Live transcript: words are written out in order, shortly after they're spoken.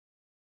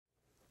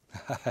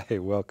Hi,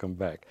 welcome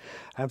back.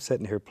 I'm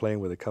sitting here playing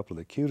with a couple of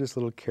the cutest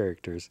little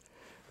characters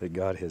that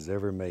God has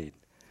ever made.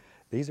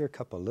 These are a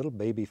couple of little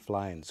baby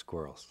flying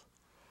squirrels.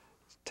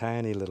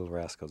 Tiny little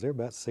rascals. They're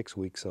about 6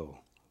 weeks old.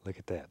 Look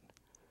at that.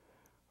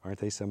 Aren't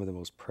they some of the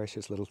most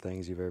precious little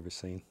things you've ever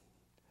seen?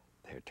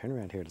 There, turn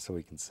around here so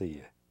we can see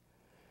you.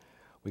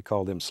 We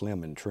call them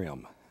Slim and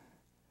Trim.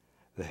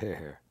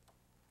 There.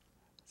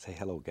 Say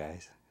hello,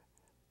 guys.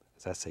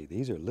 As I say,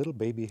 these are little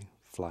baby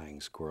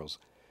flying squirrels.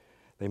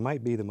 They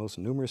might be the most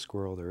numerous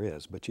squirrel there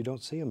is, but you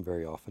don't see them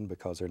very often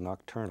because they're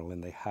nocturnal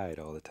and they hide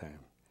all the time.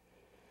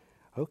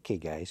 Okay,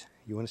 guys,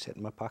 you want to sit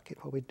in my pocket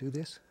while we do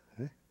this?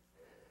 Huh?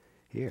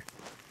 Here,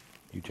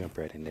 you jump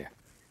right in there.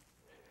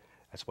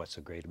 That's what's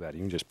so great about it.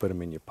 You can just put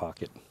them in your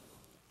pocket.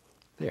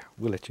 There,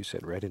 we'll let you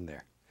sit right in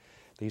there.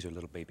 These are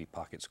little baby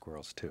pocket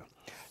squirrels too.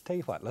 Tell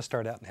you what, let's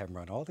start out and have them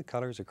run all the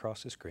colors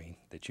across the screen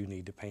that you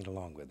need to paint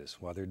along with us.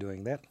 While they're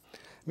doing that,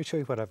 let me show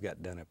you what I've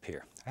got done up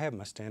here. I have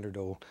my standard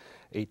old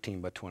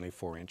 18 by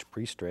 24 inch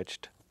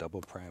pre-stretched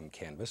double prime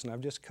canvas, and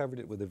I've just covered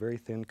it with a very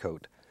thin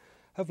coat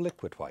of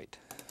liquid white.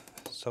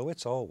 So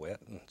it's all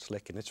wet and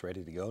slick and it's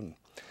ready to go. And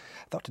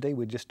I thought today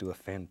we'd just do a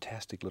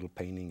fantastic little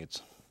painting.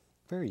 It's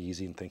very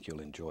easy and think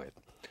you'll enjoy it.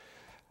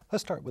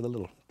 Let's start with a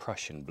little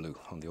Prussian blue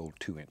on the old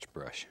 2-inch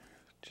brush.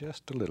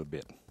 Just a little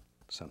bit,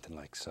 something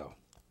like so.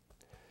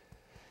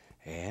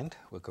 And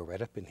we'll go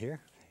right up in here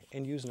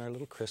and using our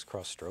little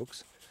crisscross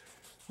strokes,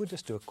 we'll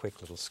just do a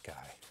quick little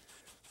sky.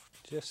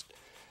 Just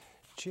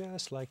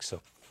like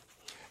so.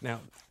 Now,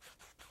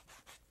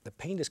 the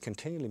paint is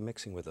continually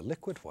mixing with the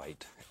liquid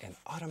white, and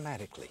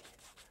automatically,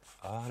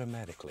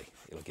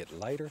 it'll get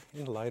lighter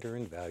and lighter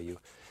in value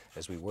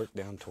as we work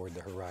down toward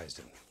the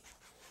horizon.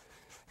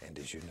 And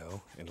as you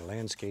know, in a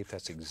landscape,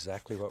 that's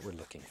exactly what we're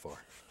looking for.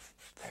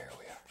 There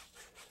we are.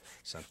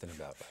 Something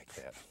about like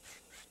that.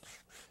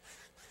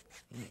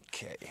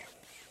 Okay.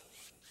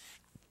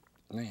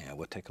 Now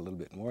we'll take a little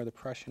bit more of the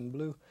Prussian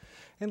blue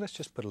and let's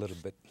just put a little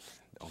bit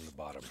on the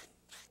bottom.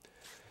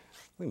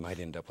 We might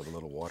end up with a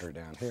little water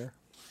down here.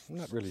 I'm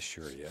not really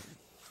sure yet.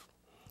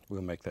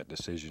 We'll make that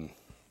decision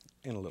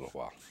in a little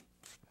while.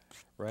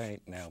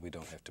 Right now we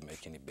don't have to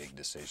make any big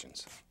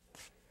decisions.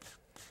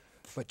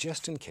 But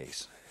just in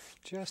case,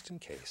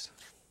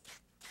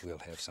 we'll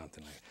have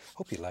something like,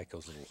 hope you like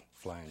those little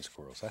flying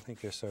squirrels. I think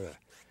they're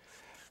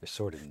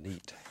sort of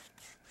neat.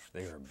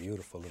 They are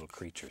beautiful little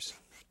creatures.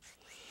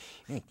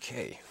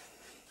 Okay.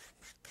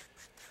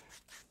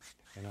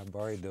 And I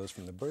borrowed those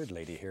from the bird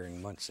lady here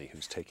in Muncie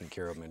who's taking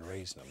care of them and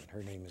raising them. And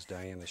her name is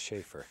Diana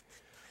Schaefer.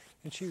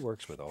 And she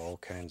works with all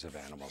kinds of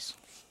animals.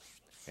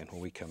 And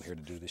when we come here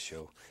to do the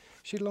show,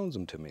 she loans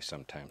them to me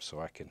sometimes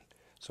so I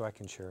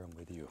can share them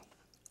with you.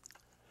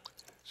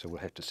 So we'll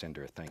have to send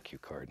her a thank you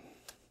card.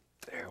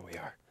 There we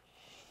are.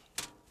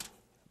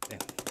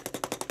 And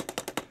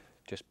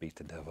just beat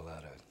the devil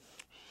out of it.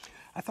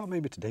 I thought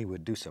maybe today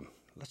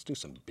let's do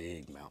some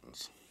big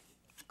mountains.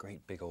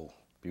 Great big old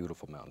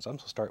beautiful mountains. I'm going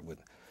to start with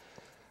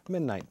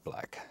midnight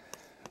black.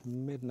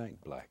 Midnight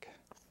black.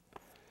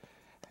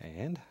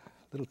 And a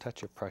little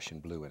touch of Prussian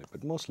blue in it,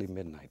 but mostly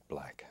midnight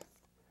black.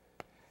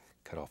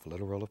 Cut off a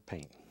little roll of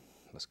paint.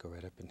 Let's go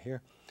right up in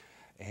here.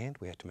 And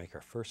we have to make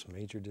our first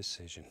major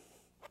decision.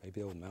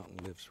 Maybe the old mountain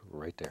lives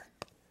right there.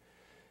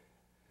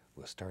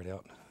 We'll start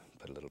out,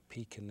 put a little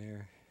peak in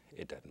there.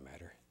 It doesn't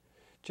matter.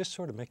 Just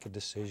sort of make a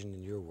decision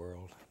in your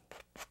world.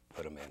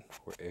 Put them in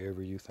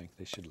wherever you think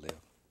they should live.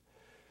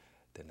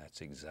 Then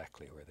that's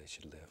exactly where they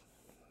should live.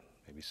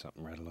 Maybe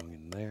something right along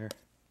in there.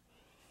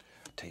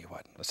 I'll tell you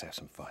what, let's have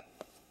some fun.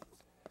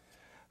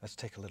 Let's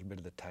take a little bit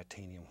of the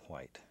titanium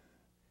white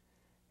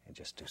and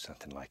just do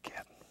something like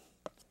that.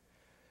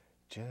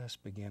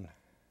 Just begin.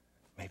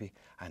 Maybe,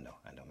 I know,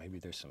 maybe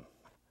there's some,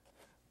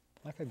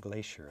 like a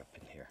glacier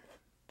up in here.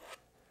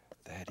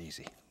 That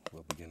easy.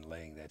 We'll begin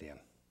laying that in.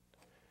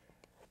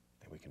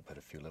 Then we can put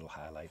a few little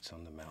highlights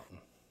on the mountain.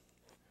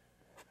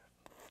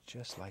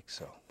 Just like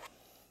so.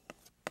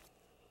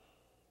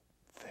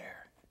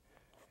 There.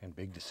 And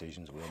big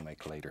decisions we'll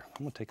make later.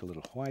 I'm going to take a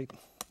little white,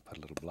 put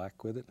a little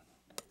black with it,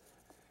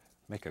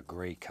 make a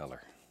gray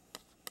color.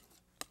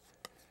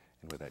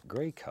 And with that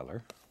gray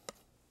color,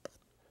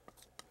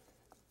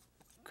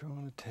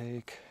 going to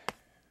take,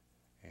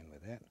 and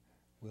with that,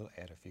 we'll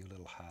add a few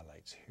little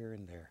highlights here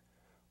and there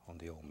on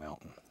the old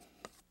mountain.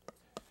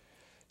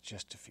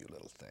 Just a few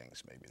little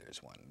things. Maybe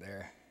there's one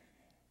there.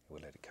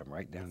 We'll let it come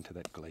right down to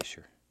that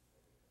glacier.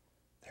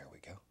 There we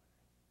go.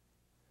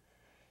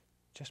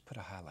 Just put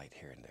a highlight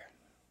here and there.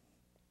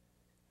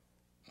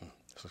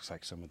 This looks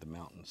like some of the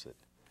mountains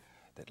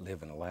that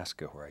live in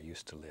Alaska where I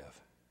used to live.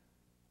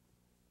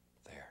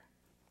 There.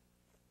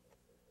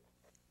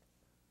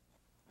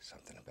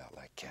 Something about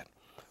like that.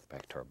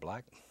 Back to our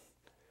black.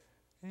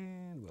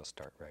 And we'll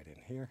start right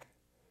in here.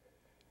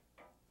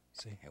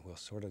 See, and we'll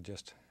sort of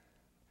just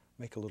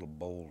make a little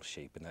bowl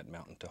shape in that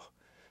mountain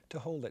to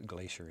hold that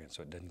glacier in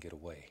so it doesn't get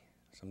away.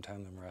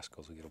 Sometimes them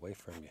rascals will get away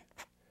from you.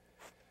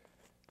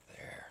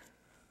 There.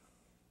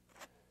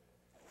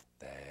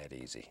 That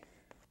easy.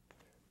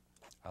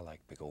 I like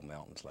big old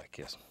mountains like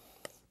this.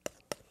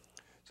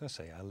 As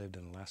I say, I lived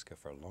in Alaska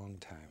for a long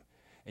time,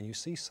 and you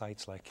see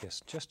sights like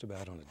this just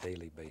about on a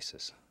daily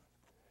basis.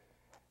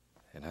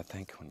 And I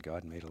think when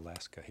God made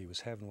Alaska, he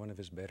was having one of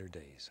his better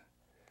days.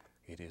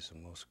 It is the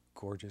most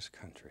gorgeous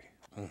country.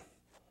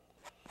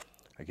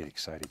 I get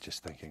excited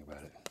just thinking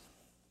about it.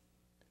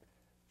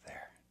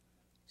 There.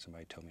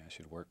 Somebody told me I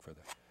should work for the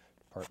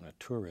Department of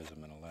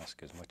Tourism in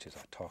Alaska as much as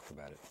I talk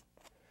about it.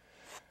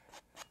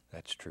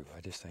 That's true.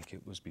 I just think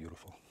it was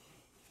beautiful.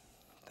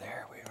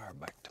 There we are,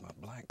 back to my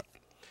black.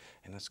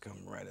 And let's come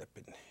right up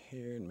in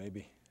here and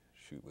maybe,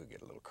 shoot, we'll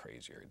get a little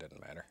crazier. It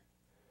doesn't matter.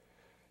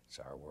 It's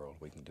our world.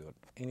 We can do it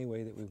any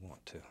way that we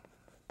want to.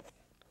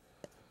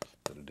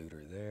 Little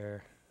deuter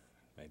there,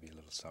 maybe a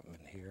little something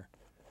in here,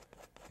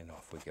 and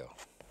off we go.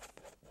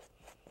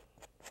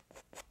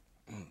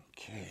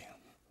 Okay,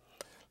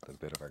 a little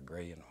bit of our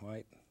gray and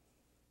white.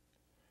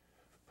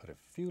 Put a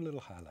few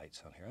little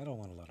highlights on here. I don't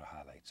want a lot of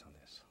highlights on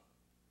this.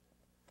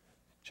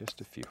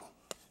 Just a few.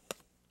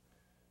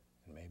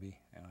 And maybe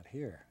out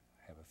here,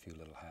 have a few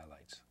little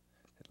highlights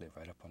that live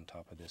right up on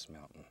top of this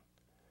mountain.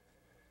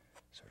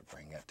 Sort of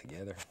bring that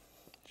together.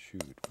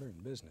 Shoot, we're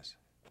in business.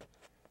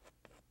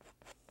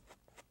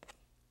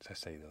 As I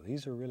say though,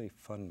 these are really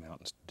fun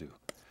mountains to do.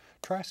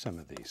 Try some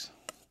of these.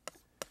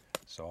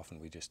 So often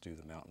we just do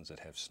the mountains that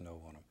have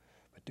snow on them,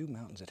 but do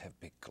mountains that have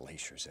big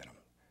glaciers in them.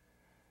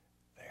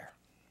 There.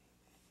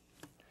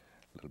 A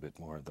little bit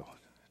more of the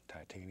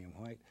titanium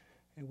white,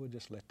 and we'll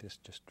just let this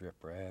just drip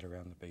right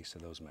around the base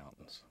of those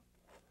mountains.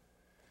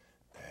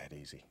 That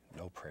easy.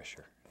 No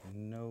pressure.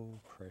 No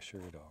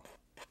pressure at all.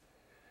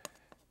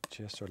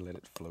 Just sort of let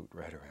it float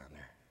right around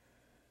there.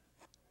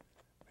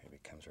 Maybe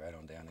it comes right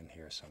on down in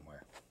here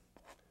somewhere.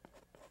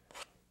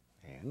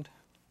 And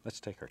let's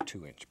take our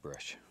 2-inch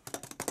brush.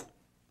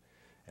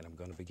 And I'm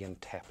going to begin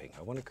tapping.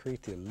 I want to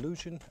create the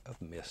illusion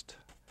of mist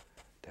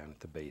down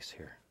at the base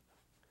here.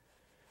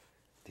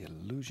 The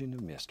illusion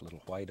of mist. A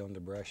little white on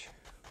the brush.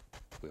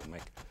 We'll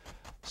make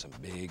some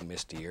big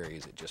misty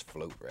areas that just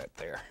float right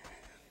there.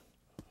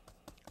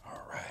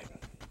 All right.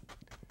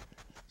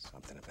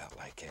 Something about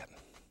like that.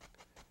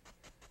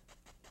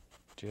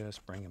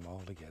 Just bring them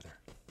all together.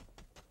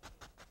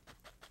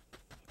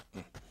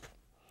 A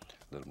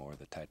little more of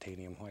the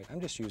titanium white.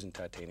 I'm just using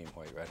titanium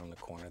white right on the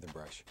corner of the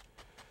brush.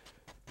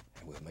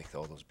 And we'll make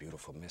all those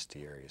beautiful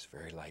misty areas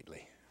very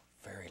lightly,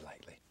 very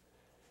lightly.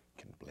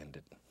 Can blend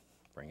it,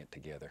 bring it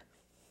together.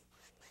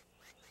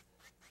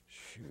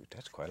 Shoot,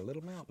 that's quite a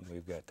little mountain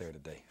we've got there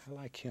today. I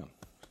like him.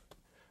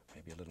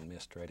 Maybe a little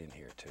mist right in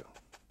here too.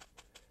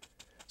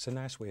 It's a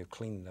nice way of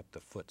cleaning up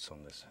the foots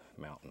on this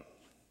mountain.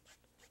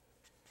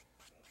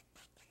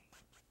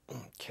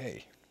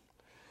 Okay,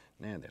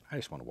 now then, I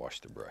just want to wash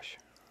the brush.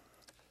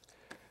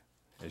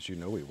 As you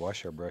know, we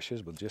wash our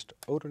brushes with just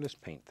odorless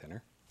paint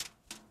thinner.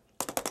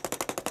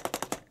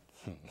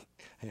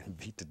 And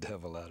beat the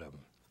devil out of them.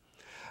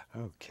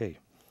 Okay,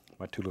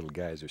 my 2 little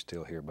guys are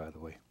still here, by the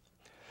way.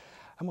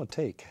 I'm going to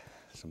take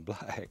some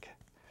black,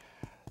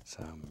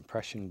 some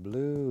Prussian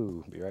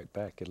blue, be right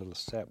back, a little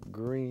sap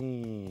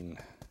green,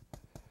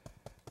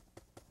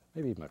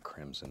 maybe my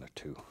crimson or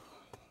 2.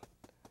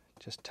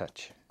 Just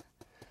touch.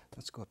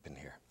 Let's go up in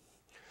here.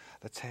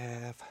 Let's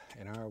have,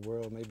 in our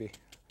world, maybe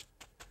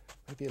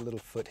a little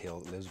foothill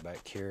that lives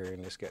back here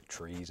and it's got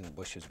trees and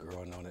bushes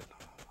growing on it.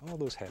 All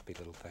those happy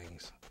little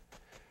things.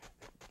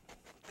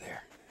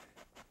 There.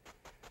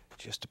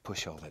 Just to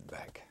push all that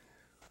back.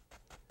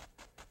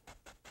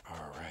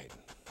 All right.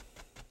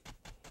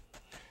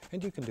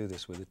 And you can do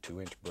this with a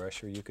 2-inch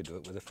brush or you could do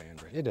it with a fan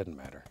brush. It doesn't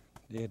matter.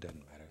 It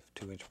doesn't matter.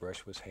 If 2-inch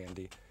brush was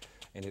handy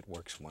and it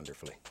works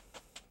wonderfully.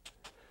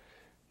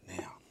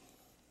 Now,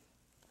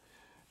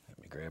 let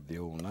me grab the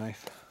old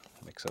knife,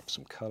 mix up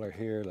some color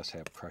here. Let's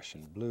have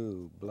Prussian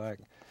blue, black,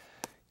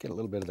 get a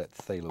little bit of that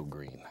phthalo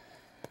green.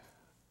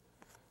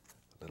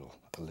 A little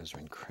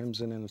alizarin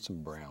crimson and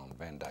some brown,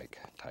 Van Dyke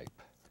type.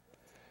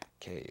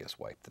 Okay, let's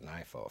wipe the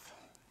knife off.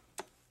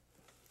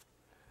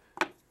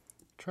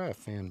 Try a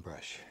fan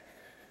brush,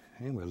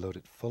 and we'll load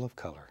it full of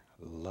color.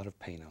 A lot of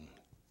paint on,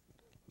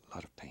 a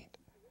lot of paint.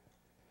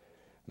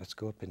 Let's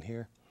go up in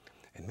here,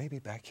 and maybe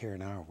back here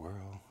in our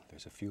world,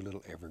 there's a few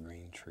little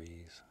evergreen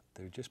trees.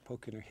 They're just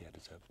poking their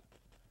heads up.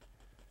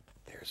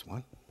 There's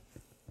one.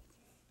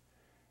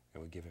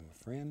 And we give him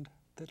a friend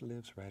that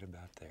lives right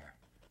about there.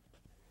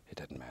 It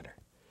doesn't matter.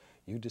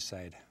 You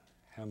decide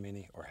how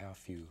many or how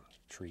few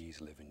trees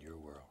live in your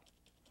world.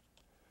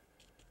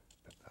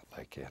 But I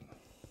like it.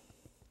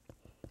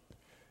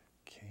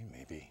 Okay,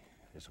 maybe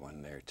there's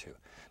one there too.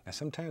 Now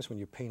sometimes when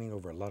you're painting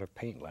over a lot of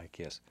paint like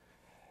this,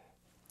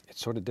 it's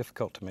sort of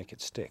difficult to make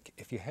it stick.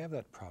 If you have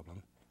that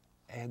problem,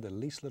 add the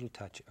least little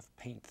touch of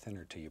paint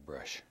thinner to your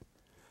brush.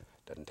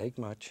 Doesn't take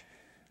much,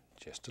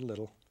 just a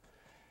little,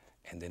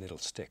 and then it'll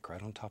stick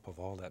right on top of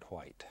all that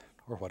white,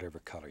 or whatever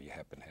color you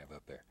happen to have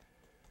up there.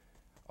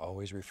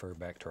 Always refer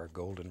back to our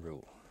golden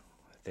rule.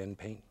 Thin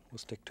paint will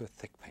stick to a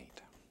thick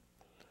paint.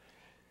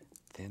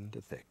 Thin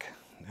to thick.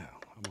 Now,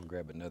 I'm going to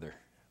grab another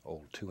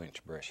old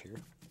 2-inch brush here.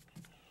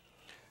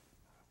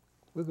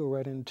 We'll go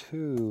right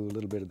into a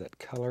little bit of that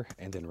color,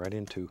 and then right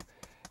into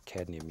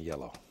cadmium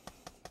yellow.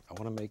 I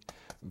want to make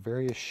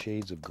various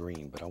shades of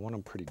green, but I want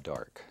them pretty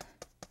dark.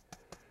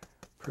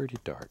 Pretty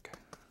dark.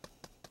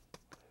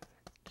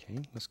 Okay,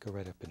 let's go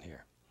right up in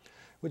here.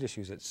 We'll just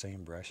use that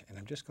same brush, and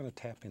I'm just going to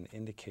tap in the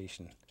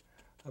indication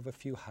of a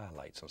few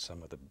highlights on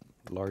some of the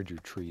larger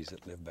trees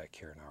that live back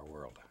here in our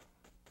world.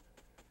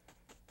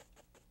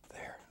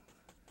 There.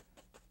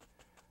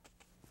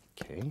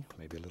 Okay,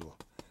 maybe a little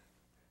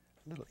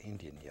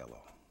Indian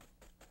yellow.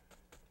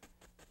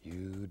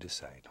 You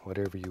decide,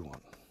 whatever you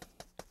want.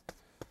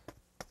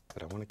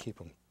 But I want to keep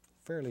them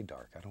fairly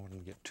dark. I don't want them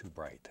to get too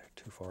bright. They're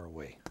too far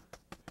away.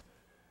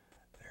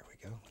 There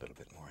we go, a little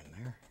bit more in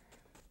there.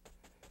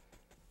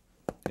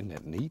 Isn't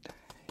that neat?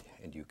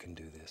 And you can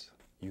do this.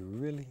 You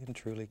really and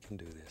truly can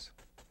do this.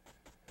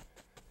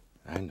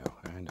 I know.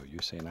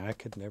 You're saying I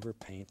could never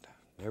paint,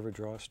 never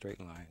draw a straight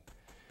line.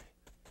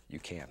 You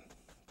can.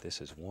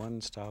 This is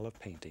one style of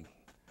painting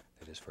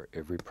that is for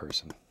every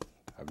person.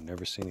 I've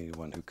never seen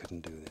anyone who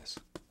couldn't do this.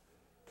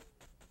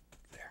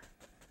 There.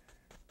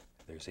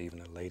 There's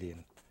even a lady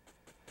in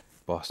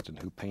Boston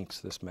who paints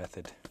this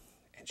method,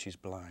 and she's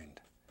blind.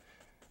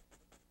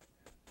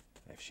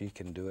 If she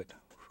can do it,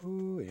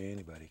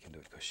 anybody can do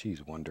it, because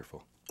she's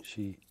wonderful.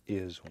 She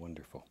is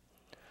wonderful.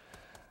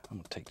 I'm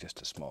going to take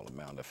just a small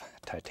amount of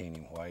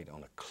titanium white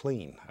on a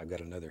clean. I've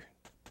got another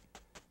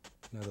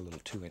little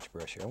 2-inch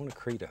brush here. I want to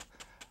create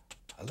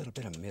a little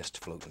bit of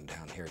mist floating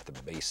down here at the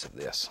base of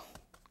this.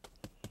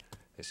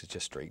 This is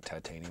just straight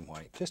titanium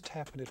white. Just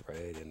tapping it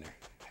right in there.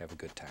 Have a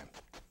good time.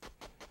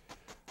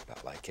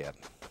 About like that.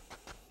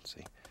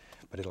 See?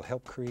 But it'll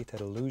help create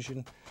that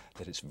illusion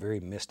that it's very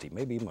misty.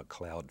 Maybe even a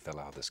cloud fell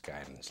out of the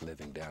sky and is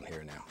living down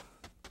here now.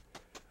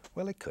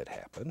 Well, it could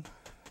happen.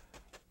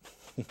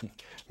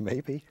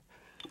 Maybe.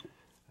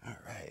 All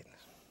right.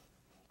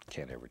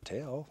 Can't ever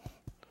tell.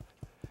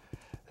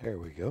 There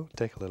we go.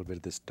 Take a little bit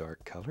of this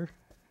dark color.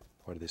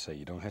 What do they say?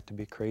 You don't have to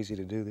be crazy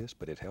to do this,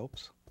 but it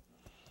helps.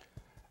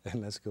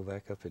 And let's go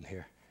back up in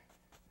here.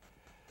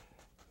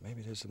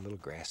 Maybe there's some little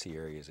grassy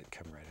areas that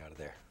come right out of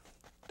there.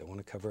 Don't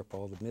want to cover up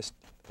all the mist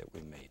that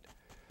we made.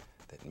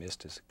 That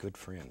mist is a good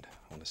friend.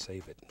 I want to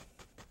save it.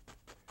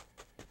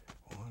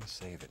 I want to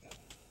save it.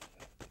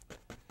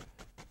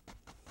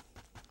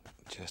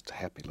 Just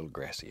happy little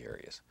grassy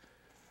areas.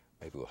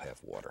 Maybe we'll have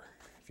water.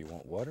 If you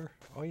want water,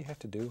 all you have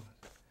to do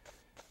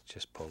is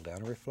just pull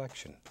down a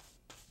reflection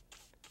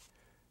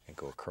and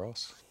go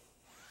across,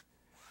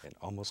 and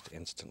almost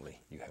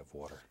instantly you have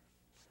water.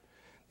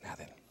 Now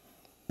then,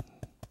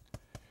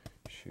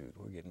 shoot,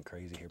 we're getting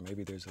crazy here.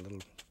 Maybe there's a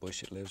little bush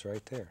that lives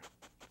right there.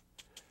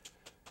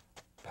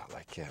 About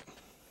like that.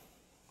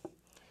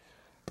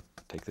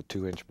 Take the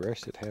 2-inch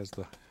brush that has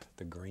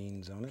the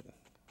greens on it,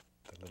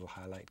 the little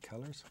highlight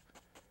colors,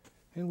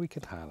 and we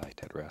can highlight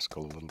that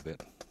rascal a little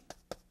bit.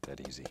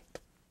 That easy.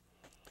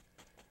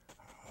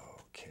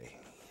 Okay,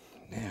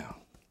 now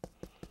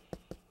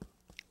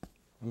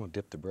I'm going to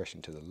dip the brush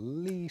into the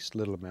least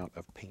little amount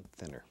of paint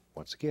thinner.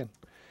 Once again,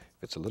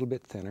 if it's a little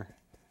bit thinner,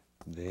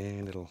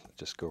 then it'll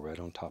just go right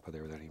on top of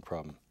there without any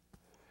problem.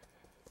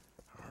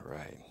 All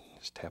right,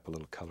 just tap a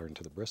little color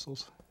into the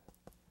bristles,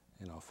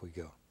 and off we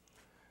go.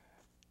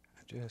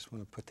 I just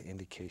want to put the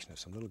indication of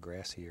some little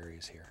grassy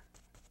areas here.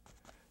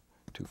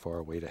 Too far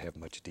away to have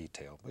much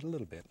detail, but a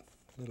little bit,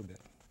 a little bit.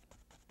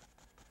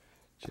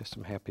 Just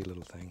some happy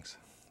little things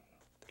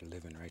that are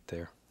living right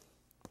there.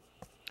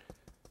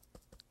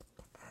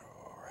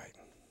 All right.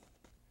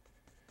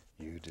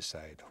 You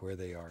decide where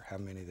they are, how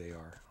many they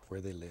are,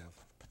 where they live.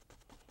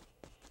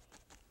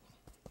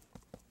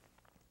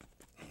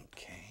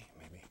 Okay,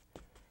 maybe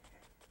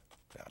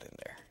about in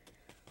there.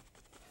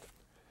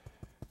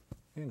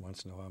 And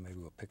once in a while, maybe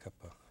we'll pick up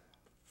a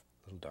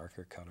little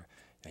darker color.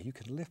 Now you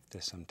can lift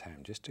this sometime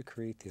just to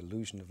create the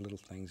illusion of little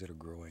things that are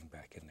growing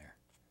back in there.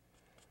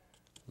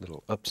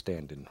 Little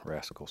upstanding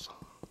rascals,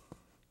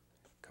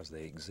 because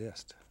they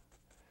exist.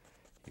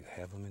 You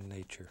have them in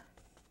nature.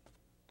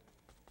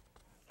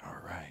 All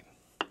right.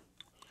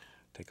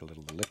 Take a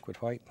little of the liquid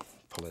white,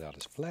 pull it out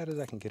as flat as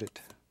I can get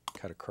it,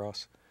 cut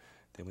across.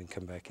 Then we can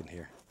come back in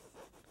here.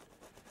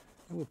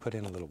 And we'll put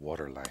in a little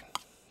water line,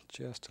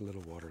 just a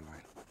little water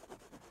line.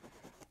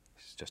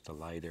 It's just a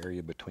light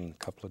area between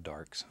a couple of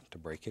darks to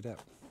break it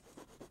up.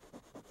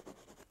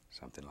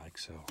 Something like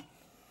so.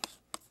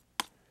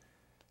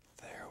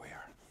 There we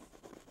are.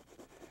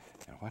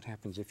 Now what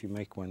happens if you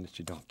make one that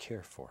you don't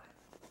care for?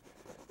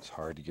 It's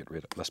hard to get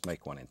rid of. Let's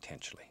make one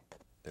intentionally.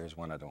 There's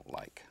one I don't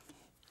like.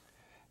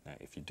 Now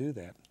if you do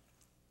that,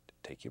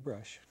 take your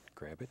brush,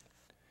 grab it,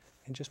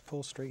 and just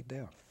pull straight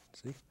down.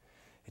 See?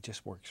 It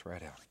just works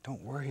right out.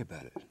 Don't worry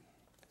about it.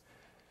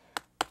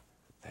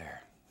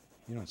 There.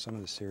 You know, in some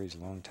of the series a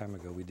long time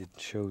ago, we did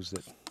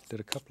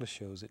a couple of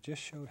shows that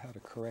just showed how to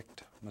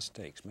correct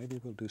mistakes.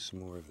 Maybe we'll do some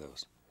more of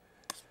those.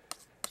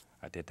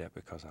 I did that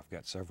because I've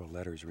got several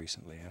letters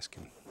recently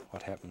asking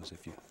what happens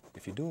if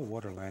you do a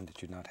water line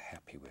that you're not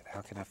happy with.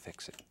 How can I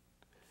fix it?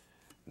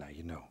 Now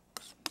you know.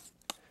 It's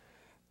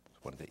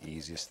one of the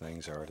easiest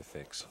things are to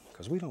fix,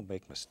 because we don't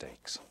make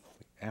mistakes.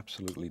 We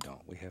absolutely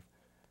don't.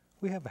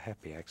 We have a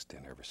happy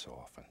accident every so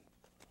often.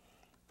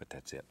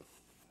 that's it.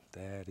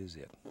 That is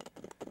it.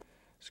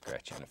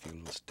 Scratch in a few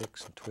little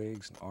sticks and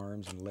twigs and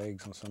arms and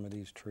legs on some of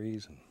these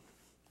trees, and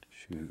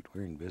shoot,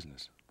 we're in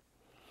business.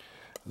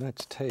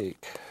 Let's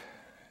take,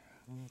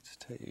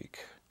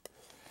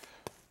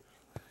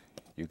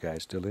 you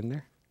guys still in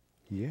there?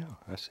 Yeah,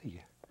 I see you.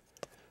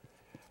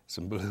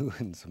 Some blue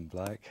and some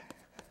black.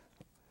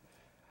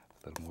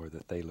 A little more of the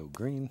phthalo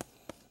green.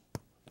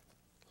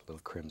 A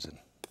little crimson.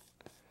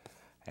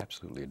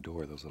 Absolutely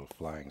adore those little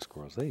flying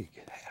squirrels. They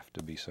have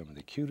to be some of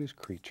the cutest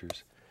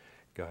creatures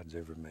God's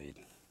ever made.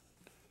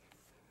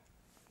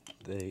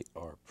 They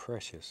are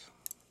precious.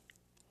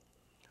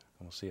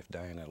 I'm going to see if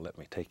Diana will let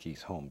me take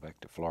these home back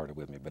to Florida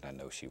with me, but I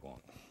know she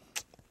won't.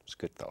 It's a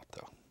good thought,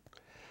 though.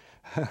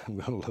 I'm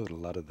going to load a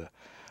lot of the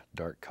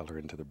dark color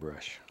into the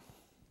brush.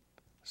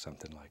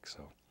 Something like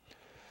so.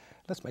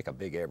 Let's make a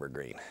big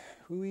evergreen.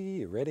 Ooh,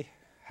 you ready?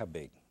 How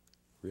big?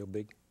 Real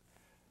big?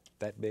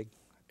 That big?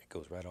 It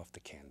goes right off the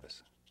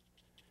canvas.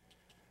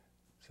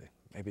 See,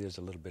 maybe there's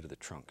a little bit of the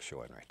trunk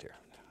showing right there.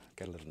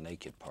 Got a little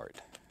naked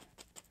part.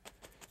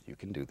 You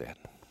can do that.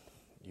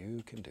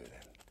 You can do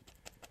that.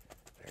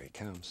 There he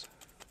comes.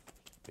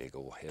 Big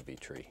old heavy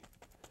tree.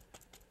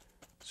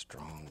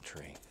 Strong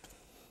tree.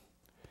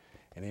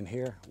 And in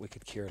here, we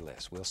could care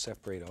less. We'll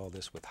separate all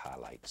this with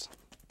highlights.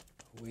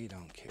 We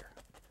don't care.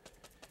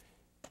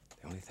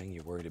 The only thing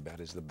you're worried about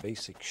is the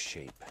basic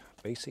shape,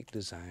 basic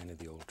design of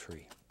the old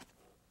tree.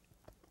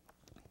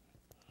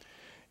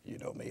 You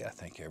know me, I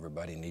think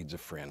everybody needs a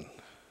friend.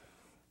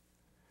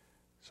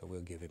 So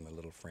we'll give him a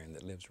little friend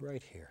that lives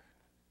right here.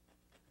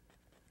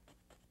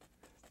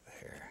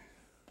 There.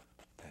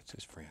 That's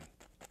his friend.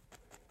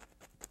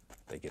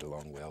 They get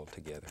along well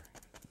together.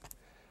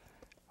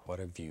 What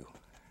a view.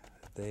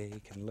 They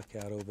can look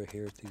out over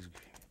here at these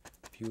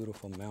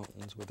beautiful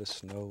mountains with the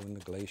snow and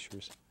the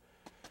glaciers.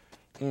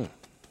 I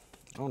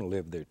want to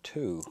live there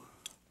too.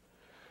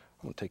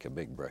 I'm going to take a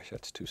big brush.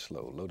 That's too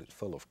slow. Load it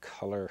full of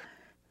color.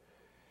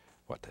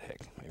 What the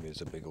heck? Maybe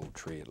there's a big old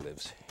tree that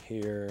lives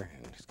here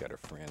and he's got a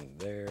friend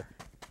there.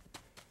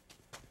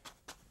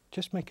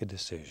 Just make a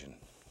decision.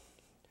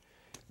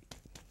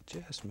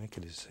 Just make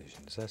a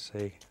decision. As I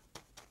say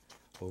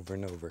over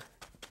and over,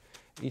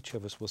 each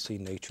of us will see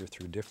nature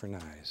through different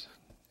eyes,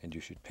 and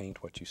you should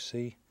paint what you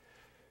see.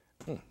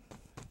 Put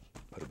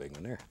a big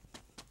one there.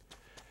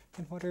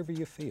 And whatever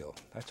you feel,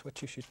 that's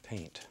what you should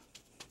paint.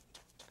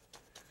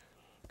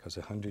 Because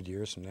 100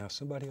 years from now,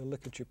 somebody will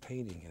look at your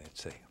painting and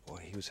say,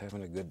 boy, he was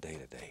having a good day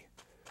today.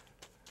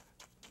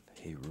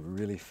 He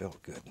really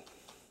felt good.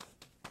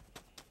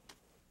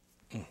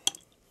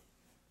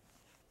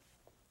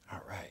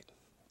 All right.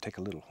 Take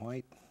a little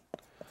white,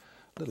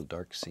 a little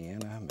dark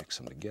sienna, mix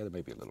them together,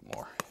 maybe a little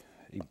more.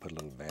 You can put a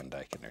little Van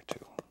Dyke in there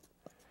too.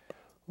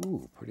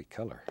 Ooh, pretty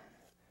color.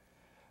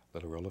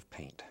 Little roll of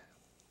paint.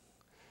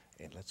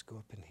 And let's go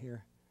up in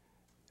here.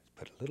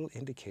 Put a little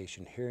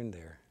indication here and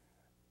there.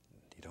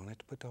 You don't have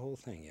to put the whole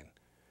thing in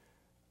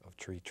of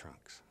tree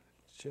trunks.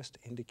 It's just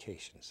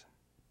indications.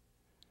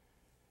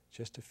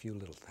 Just a few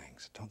little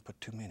things. Don't put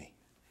too many,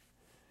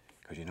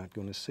 because you're not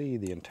going to see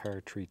the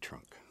entire tree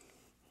trunk.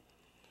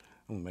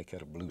 I'm going to make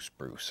out a blue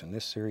spruce. In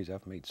this series,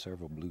 I've made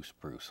several blue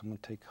spruce. I'm going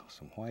to take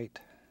some white,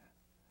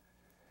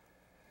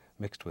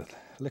 mixed with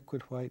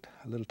liquid white,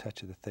 a little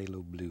touch of the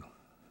phthalo blue.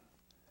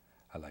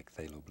 I like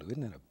phthalo blue.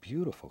 Isn't that a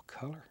beautiful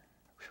color?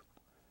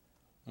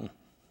 All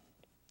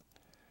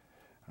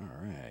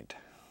right.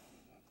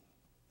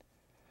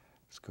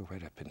 Let's go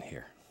right up in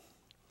here.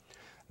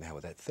 Now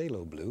with that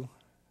phthalo blue,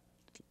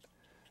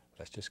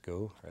 let's just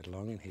go right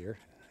along in here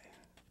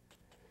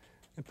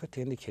and put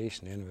the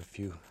indication in of a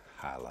few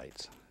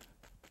highlights.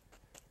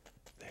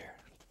 There,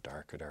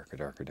 darker, darker,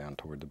 darker down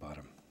toward the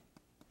bottom.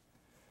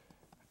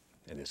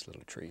 And this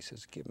little tree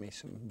says, give me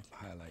some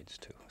highlights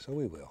too. So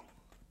we will.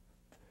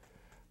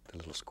 The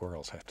little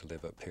squirrels have to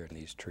live up here in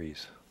these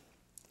trees.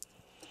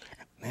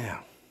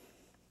 Now,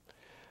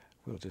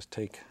 we'll just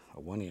take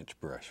a 1-inch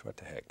brush, what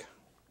the heck.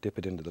 Dip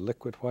it into the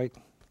liquid white.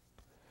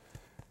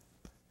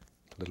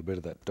 A little bit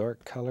of that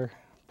dark color.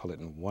 Pull it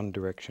in one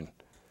direction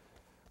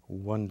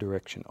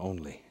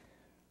only.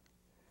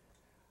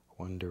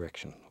 One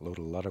direction. Load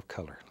a lot of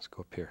color. Let's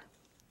go up here.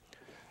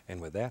 And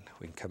with that,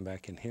 we can come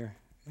back in here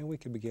and we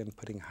can begin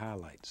putting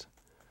highlights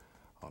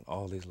on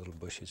all these little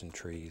bushes and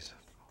trees.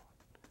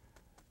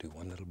 Do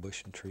one little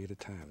bush and tree at a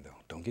time, though.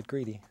 Don't get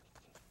greedy.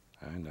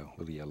 I know,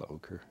 little yellow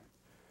ochre.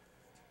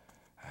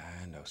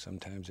 I know,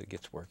 sometimes it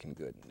gets working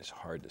good. It's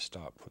hard to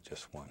stop with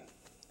just one.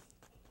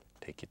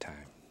 Take your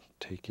time.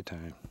 Take your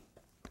time.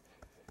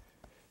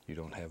 You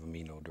don't have a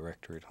mean old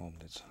director at home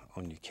that's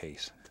on your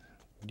case.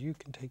 You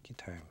can take your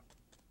time.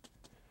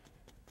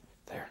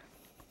 There.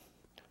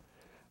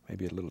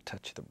 Maybe a little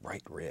touch of the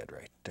bright red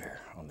right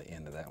there on the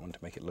end of that one to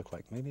make it look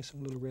like maybe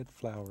some little red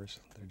flowers.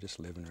 They're just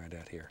living right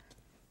out here.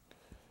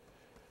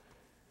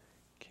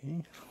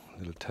 Okay, a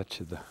little touch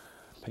of the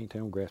paint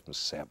down grass with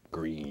sap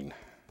green.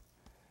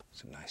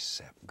 Some nice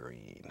sap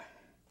green.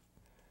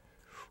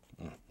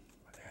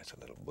 There's a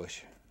little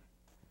bush.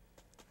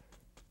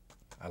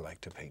 I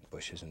like to paint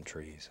bushes and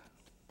trees.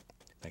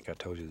 I think I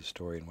told you the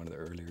story in one of the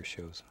earlier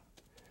shows,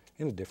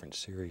 in a different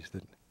series,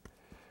 that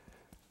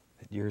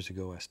years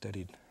ago I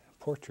studied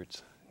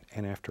portraits.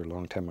 And after a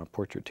long time, my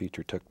portrait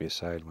teacher took me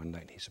aside one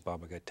night and he said,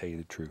 "Bob, I got to tell you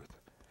the truth."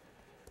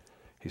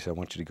 He said, "I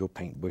want you to go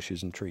paint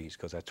bushes and trees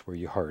because that's where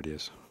your heart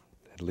is,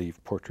 and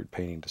leave portrait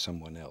painting to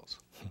someone else."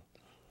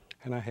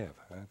 And I have.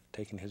 I've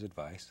taken his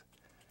advice,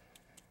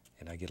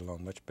 and I get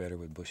along much better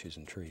with bushes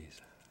and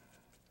trees.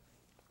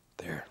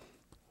 There.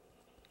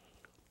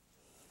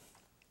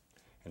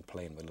 And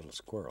playing with little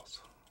squirrels.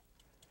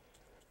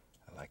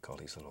 I like all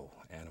these little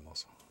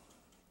animals.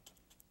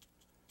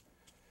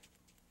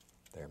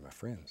 They're my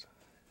friends.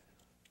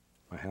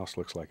 My house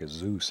looks like a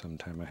zoo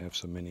sometime. I have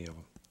so many of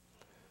them.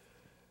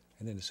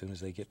 And then as soon as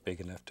they get big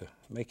enough to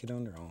make it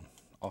on their own,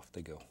 off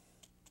they go.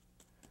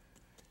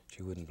 But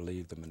you wouldn't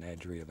believe the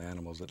menagerie of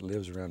animals that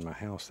lives around my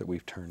house that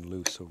we've turned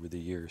loose over the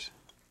years.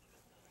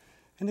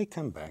 And they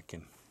come back,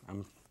 and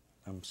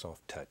I'm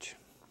soft touch.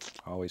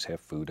 I always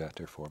have food out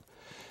there for them.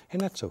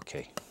 And that's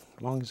okay.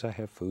 As long as I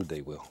have food,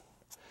 they will.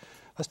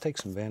 Let's take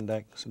some Van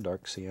Dyke, some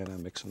dark sienna,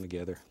 mix them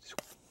together.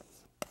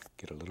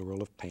 Get a little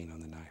roll of paint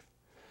on the knife.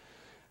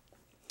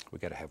 We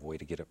got to have a way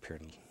to get up here,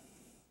 and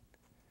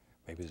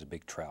maybe there's a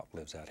big trout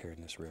lives out here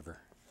in this river.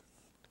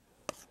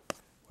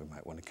 We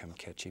might want to come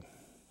catch him.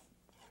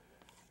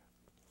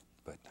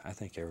 But I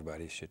think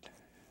everybody should,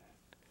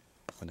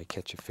 when they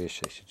catch a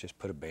fish, they should just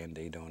put a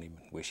Band-Aid on him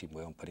and wish him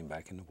well and put him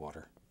back in the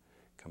water.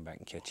 Come back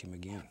and catch him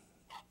again.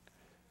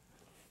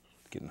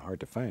 It's getting hard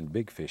to find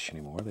big fish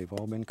anymore. They've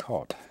all been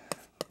caught.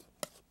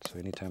 So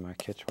anytime I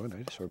catch one,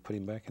 I just sort of put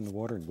him back in the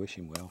water and wish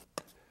him well.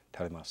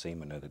 Tell him I'll see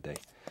him another day.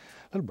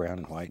 A little brown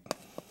and white.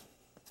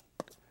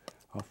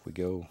 Off we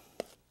go.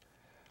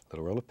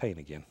 Little roll of paint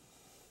again.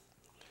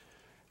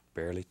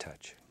 Barely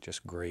touch.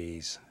 Just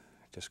graze.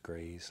 Just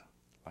graze.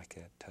 Like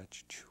that.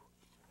 Touch.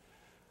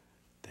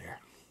 There.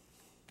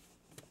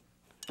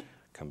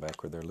 Come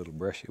back with our little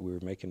brush that we were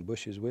making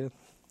bushes with.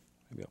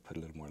 Maybe I'll put a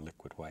little more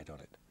liquid white on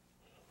it.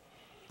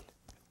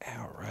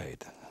 All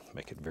right.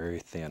 Make it very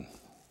thin.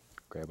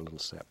 Grab a little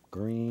sap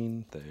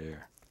green.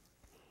 There.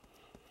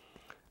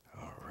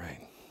 All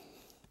right.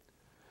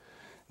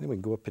 Then we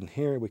can go up in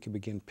here. We can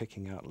begin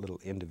picking out little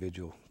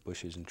individual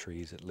bushes and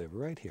trees that live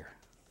right here.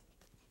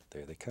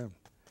 There they come.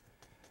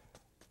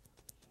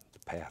 The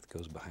path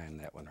goes behind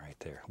that one right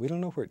there. We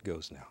don't know where it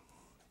goes now.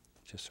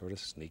 It just sort of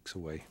sneaks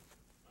away.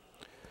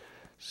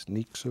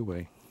 Sneaks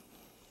away.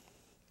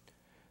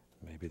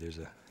 Maybe there's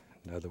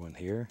another one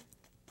here.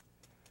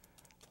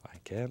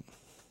 Like that.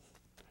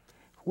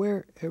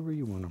 Wherever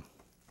you want them.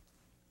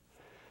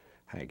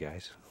 Hi,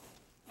 guys.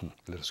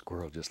 Little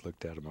squirrel just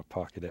looked out of my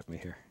pocket at me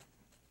here.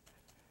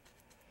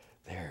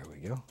 There we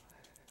go.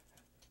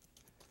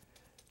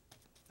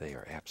 They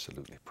are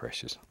absolutely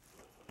precious.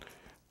 I'm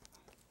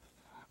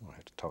going to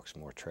have to talk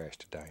some more trash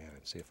to Diana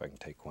and see if I can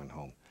take one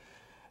home.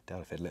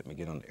 Doubt if they'd let me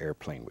get on the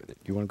airplane with it.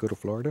 You want to go to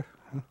Florida?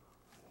 Huh?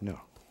 No.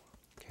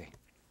 Okay.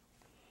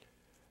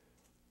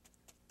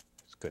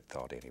 It's a good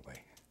thought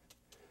anyway.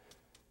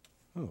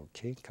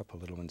 Okay, a couple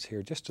little ones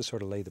here just to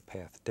sort of lay the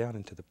path down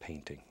into the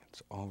painting.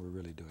 That's all we're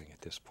really doing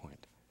at this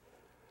point.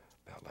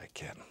 About like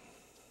that.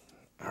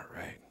 All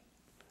right.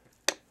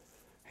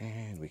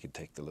 And we could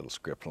take the little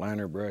script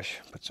liner brush,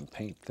 put some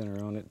paint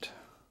thinner on it,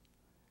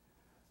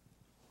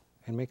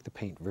 and make the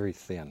paint very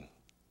thin.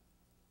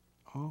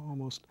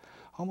 Almost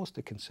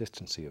the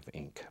consistency of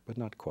ink, but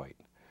not quite.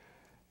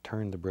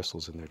 Turn the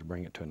bristles in there to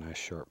bring it to a nice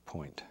sharp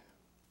point.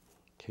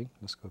 Okay,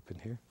 let's go up in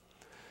here.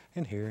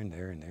 And here and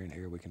there and there and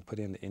here we can put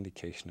in the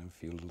indication of a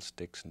few little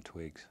sticks and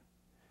twigs.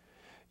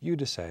 You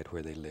decide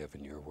where they live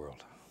in your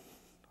world.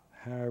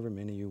 However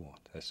many you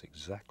want. That's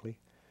exactly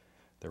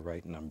the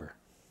right number.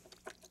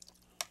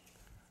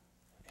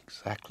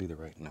 Exactly the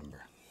right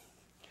number.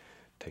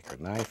 Take our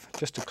knife,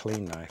 just a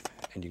clean knife,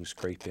 and you can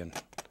scrape in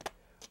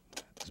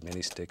as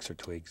many sticks or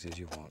twigs as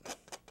you want.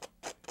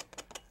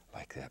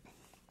 Like that.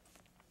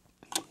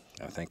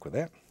 I think with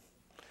that,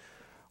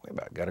 we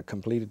about got a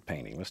completed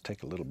painting. Let's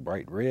take a little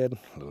bright red,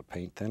 a little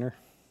paint thinner.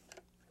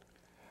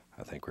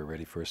 I think we're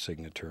ready for a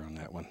signature on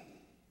that one.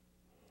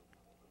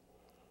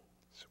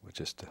 So we'll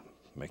just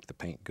make the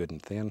paint good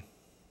and thin.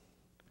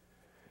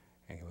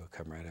 And we'll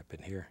come right up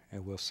in here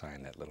and we'll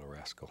sign that little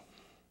rascal.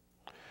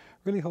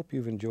 Really hope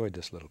you've enjoyed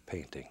this little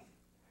painting.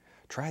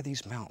 Try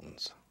these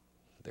mountains.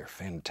 They're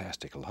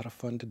fantastic, a lot of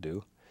fun to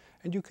do,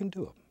 and you can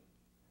do them.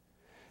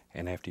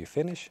 And after you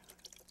finish,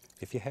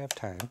 if you have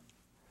time,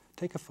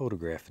 take a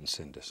photograph and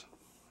send us.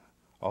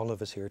 All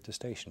of us here at the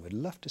station would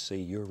love to see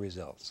your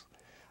results.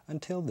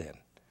 Until then,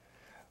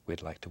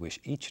 we'd like to wish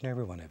each and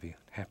every one of you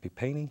happy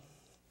painting,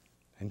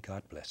 and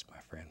God bless, my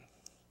friend.